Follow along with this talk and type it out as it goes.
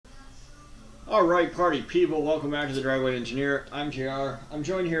Alright, party people, welcome back to the Driveway Engineer. I'm JR. I'm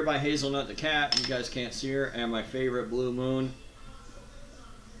joined here by Hazelnut the cat, you guys can't see her, and my favorite Blue Moon,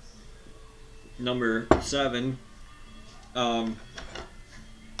 number 7. Got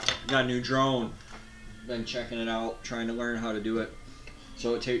a new drone. Been checking it out, trying to learn how to do it.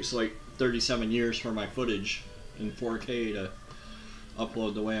 So it takes like 37 years for my footage in 4K to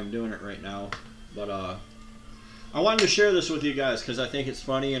upload the way I'm doing it right now. But I wanted to share this with you guys because I think it's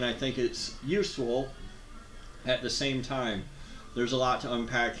funny and I think it's useful at the same time. There's a lot to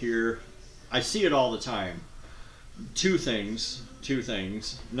unpack here. I see it all the time. Two things.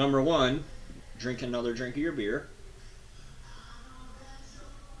 Number one, drink another drink of your beer.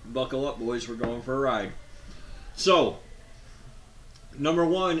 Buckle up, boys, we're going for a ride. So, number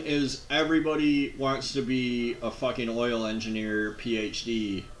one is everybody wants to be a fucking oil engineer,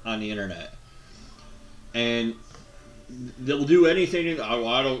 PhD on the internet. And they'll do anything.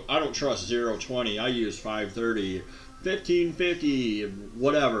 I don't trust 020. I use 530, 1550,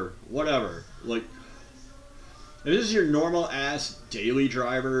 whatever. Like, if this is your normal ass daily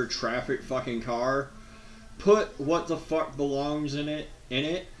driver traffic fucking car, put what the fuck belongs in it.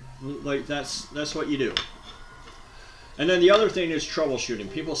 Like that's what you do. And then the other thing is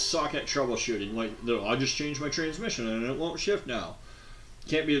troubleshooting. People suck at troubleshooting. Like, I just changed my transmission and it won't shift now.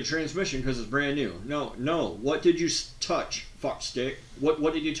 Can't be the transmission because it's brand new. No. What did you touch, fuck stick?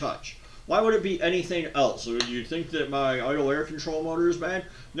 What did you touch? Why would it be anything else? So do you think that my idle air control motor is bad?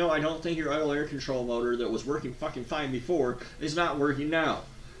 No, I don't think your idle air control motor that was working fucking fine before is not working now.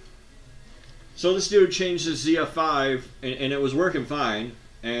 So this dude changed his ZF5 and it was working fine.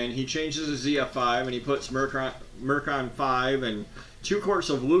 And he changes his ZF5 and he puts Mercon 5 and 2 quarts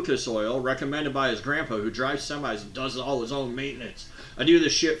of Lucas oil, recommended by his grandpa who drives semis and does all his own maintenance. I do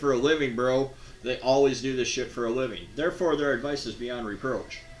this shit for a living, bro. They always do this shit for a living. Therefore, their advice is beyond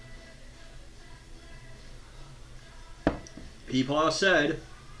reproach. People have said,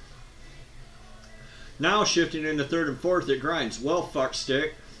 now shifting into 3rd and 4th, it grinds. Well, fuck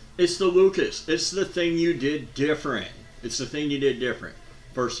stick. It's the Lucas. It's the thing you did different.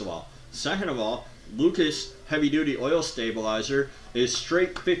 First of all. Second of all, Lucas heavy-duty oil stabilizer is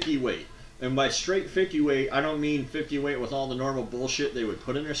straight 50 weight. And by straight 50 weight, I don't mean 50 weight with all the normal bullshit they would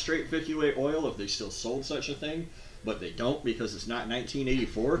put in a straight 50 weight oil if they still sold such a thing. But they don't because it's not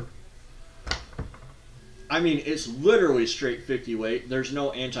 1984. I mean, it's literally straight 50 weight. There's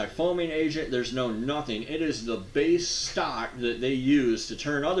no anti-foaming agent. There's no nothing. It is the base stock that they use to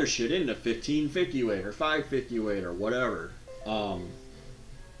turn other shit into 1550 weight or 550 weight or whatever.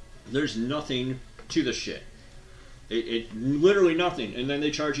 There's nothing to the shit. It literally nothing. And then they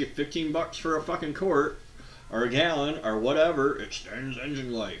charge you $15 for a fucking quart or a gallon or whatever. Extends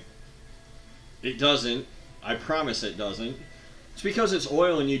engine life. It doesn't. I promise it doesn't. It's because it's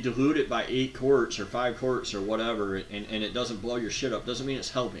oil and you dilute it by 8 quarts or 5 quarts or whatever, and it doesn't blow your shit up. Doesn't mean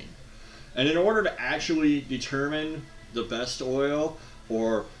it's helping. And in order to actually determine the best oil,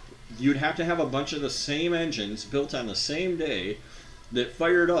 or you'd have to have a bunch of the same engines built on the same day that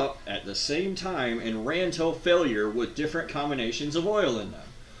fired up at the same time and ran till failure with different combinations of oil in them.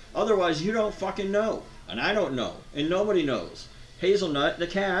 Otherwise, you don't fucking know. And I don't know. And nobody knows. Hazelnut, the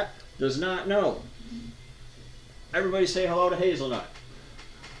cat, does not know. Everybody say hello to Hazelnut.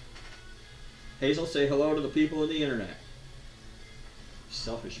 Hazel, say hello to the people of the internet.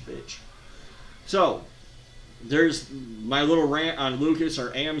 Selfish bitch. So, there's my little rant on Lucas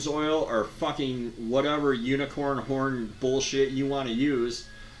or AMSOIL or fucking whatever unicorn horn bullshit you want to use.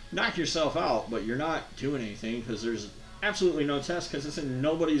 Knock yourself out, but you're not doing anything because there's absolutely no test because it's in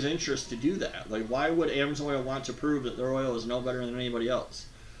nobody's interest to do that. Like, why would AMSOIL want to prove that their oil is no better than anybody else?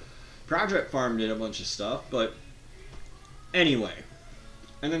 Project Farm did a bunch of stuff, but anyway.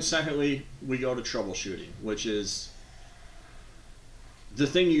 And then secondly, we go to troubleshooting, which is the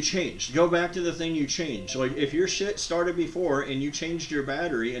thing you changed. Go back to the thing you changed. Like, if your shit started before and you changed your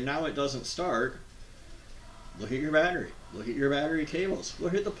battery and now it doesn't start, look at your battery. Look at your battery cables.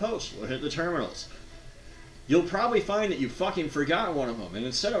 Look at the posts. Look at the terminals. You'll probably find that you fucking forgot one of them. And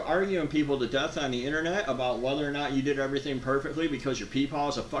instead of arguing people to death on the internet about whether or not you did everything perfectly because your peepaw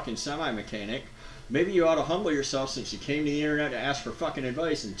is a fucking semi-mechanic, maybe you ought to humble yourself since you came to the internet to ask for fucking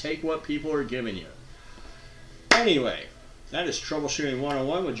advice and take what people are giving you. Anyway. That is Troubleshooting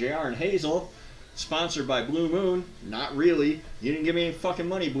 101 with JR and Hazel. Sponsored by Blue Moon. Not really. You didn't give me any fucking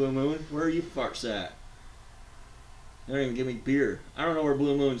money, Blue Moon. Where are you fucks at? They don't even give me beer. I don't know where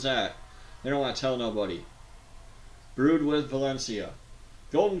Blue Moon's at. They don't want to tell nobody. Brewed with Valencia.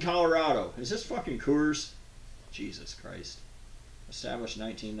 Golden, Colorado. Is this fucking Coors? Jesus Christ. Established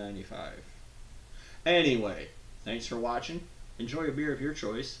 1995. Anyway, thanks for watching. Enjoy a beer of your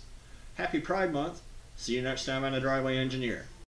choice. Happy Pride Month. See you next time on The Driveway Engineer.